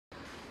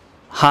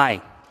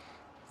Hi,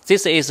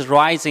 this is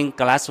Rising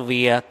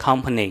Glassware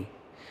Company.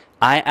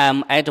 I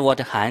am Edward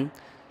Han,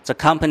 the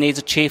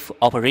company's Chief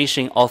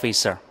Operation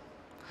Officer.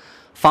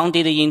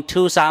 Founded in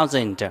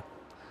 2000,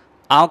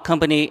 our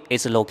company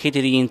is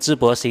located in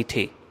Zibo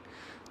City,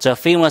 the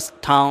famous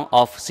town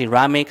of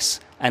ceramics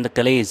and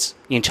glaze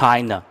in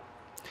China,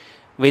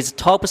 with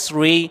top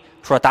 3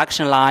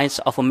 production lines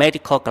of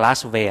medical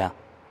glassware.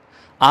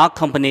 Our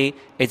company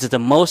is the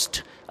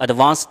most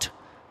advanced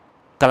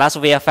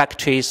glassware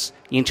factories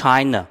in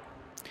China.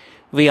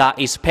 We are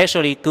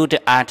especially good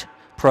at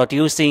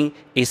producing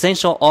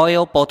essential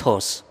oil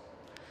bottles.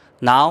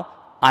 Now,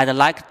 I'd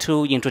like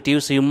to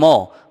introduce you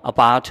more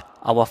about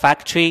our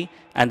factory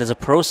and the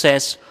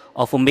process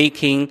of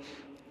making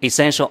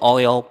essential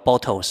oil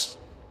bottles.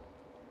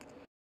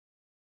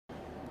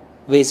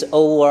 With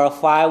over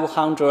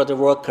 500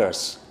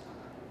 workers,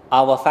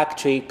 our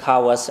factory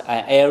covers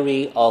an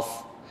area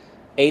of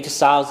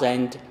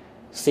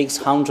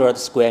 8,600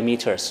 square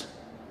meters.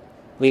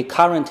 We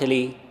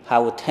currently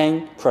have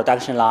 10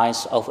 production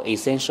lines of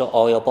essential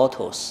oil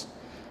bottles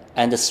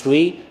and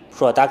 3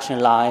 production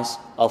lines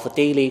of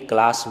daily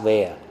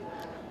glassware.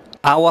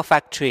 Our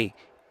factory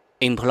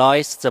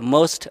employs the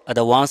most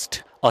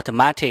advanced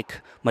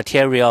automatic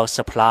material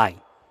supply,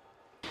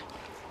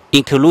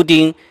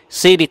 including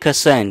silica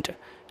sand,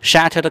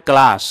 shattered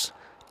glass,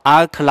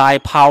 alkali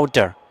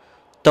powder,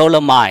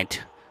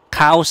 dolomite,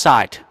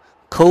 calcite,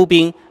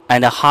 cobalt,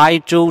 and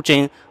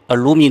hydrogen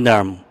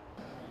aluminum.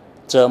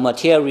 The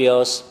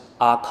materials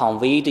are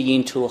conveyed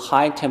into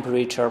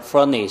high-temperature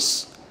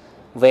furnace,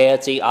 where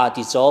they are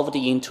dissolved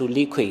into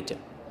liquid,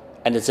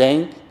 and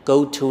then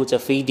go to the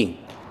feeding.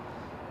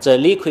 The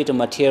liquid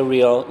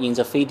material in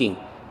the feeding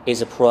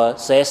is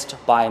processed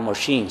by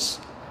machines,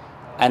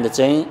 and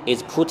then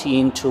is put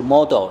into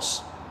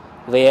molders,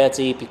 where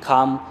they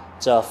become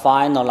the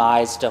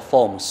finalized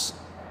forms.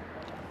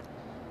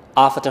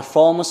 After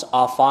forms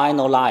are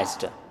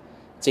finalized,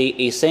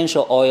 the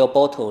essential oil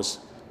bottles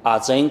are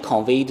then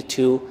conveyed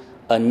to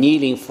a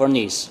annealing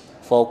furnace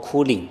for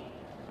cooling.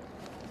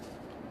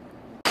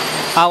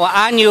 Our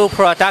annual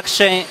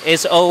production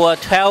is over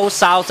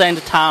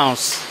 12,000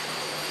 tons,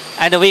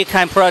 and we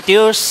can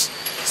produce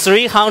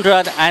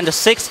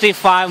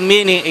 365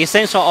 million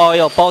essential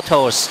oil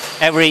bottles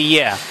every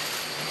year.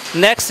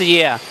 Next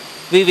year,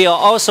 we will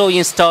also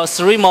install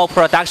 3 more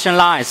production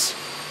lines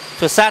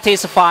to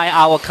satisfy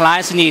our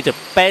clients' needs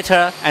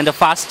better and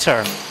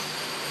faster.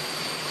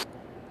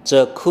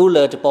 The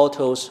cooled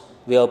bottles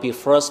will be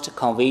first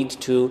conveyed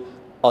to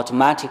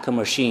automatic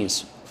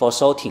machines for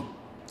sorting,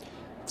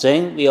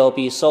 then will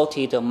be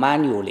sorted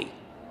manually.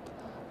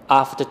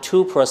 After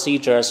 2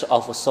 procedures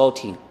of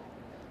sorting,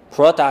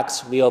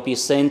 products will be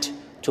sent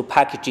to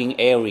packaging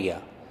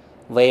area,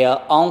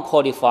 where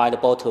unqualified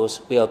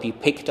bottles will be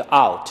picked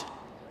out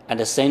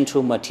and sent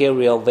to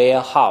material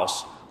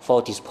warehouse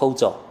for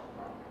disposal.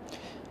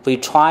 We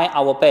try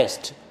our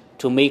best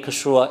to make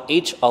sure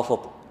each of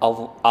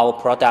our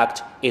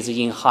product is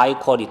in high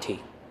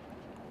quality.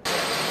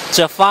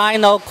 The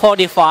final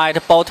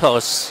qualified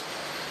bottles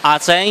are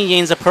then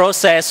in the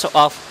process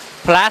of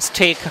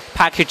plastic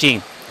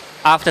packaging.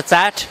 After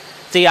that,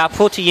 they are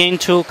put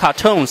into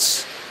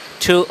cartons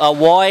to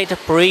avoid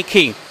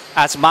breaking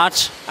as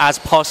much as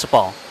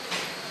possible.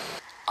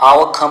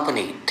 Our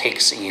company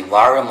takes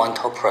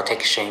environmental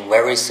protection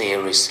very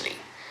seriously.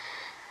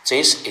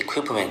 This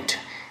equipment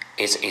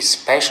is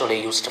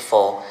especially used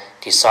for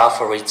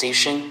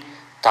desulfurization,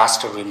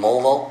 dust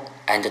removal,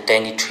 and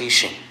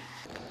denaturation.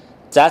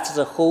 That's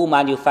the whole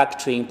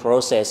manufacturing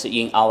process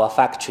in our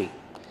factory.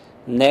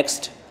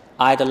 Next,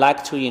 I'd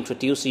like to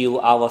introduce you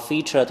our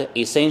featured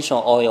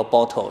essential oil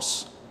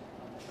bottles.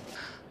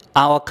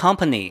 Our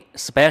company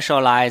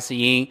specializes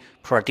in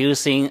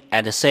producing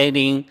and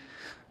selling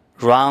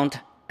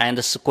round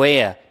and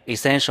square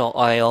essential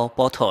oil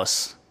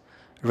bottles,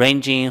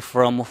 ranging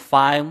from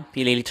 5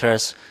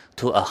 milliliters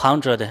to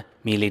 100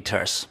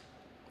 milliliters.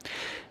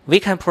 We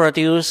can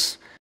produce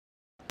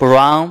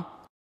brown,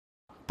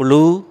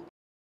 blue,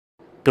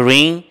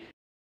 green,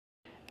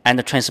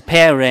 and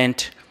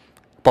transparent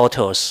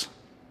bottles.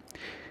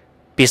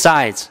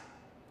 Besides,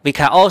 we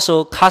can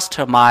also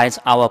customize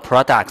our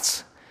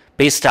products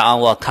based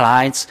on our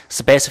clients'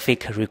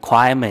 specific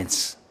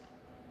requirements.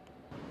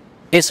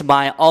 It's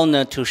my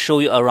honor to show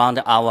you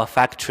around our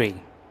factory.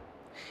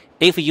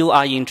 If you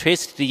are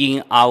interested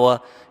in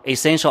our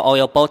essential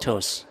oil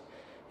bottles,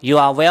 you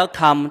are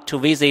welcome to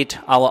visit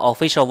our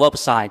official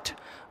website,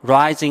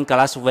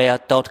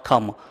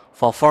 risingglassware.com,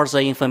 for further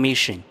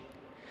information.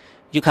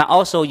 You can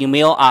also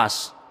email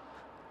us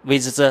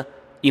with the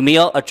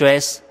email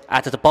address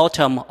at the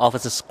bottom of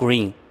the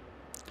screen.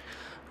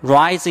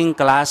 Rising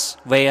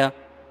Glassware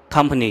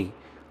Company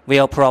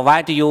will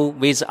provide you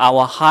with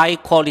our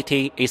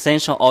high-quality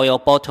essential oil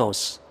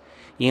bottles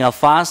in a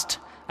fast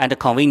and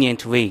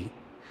convenient way.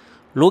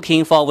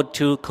 Looking forward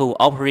to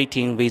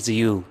cooperating with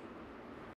you.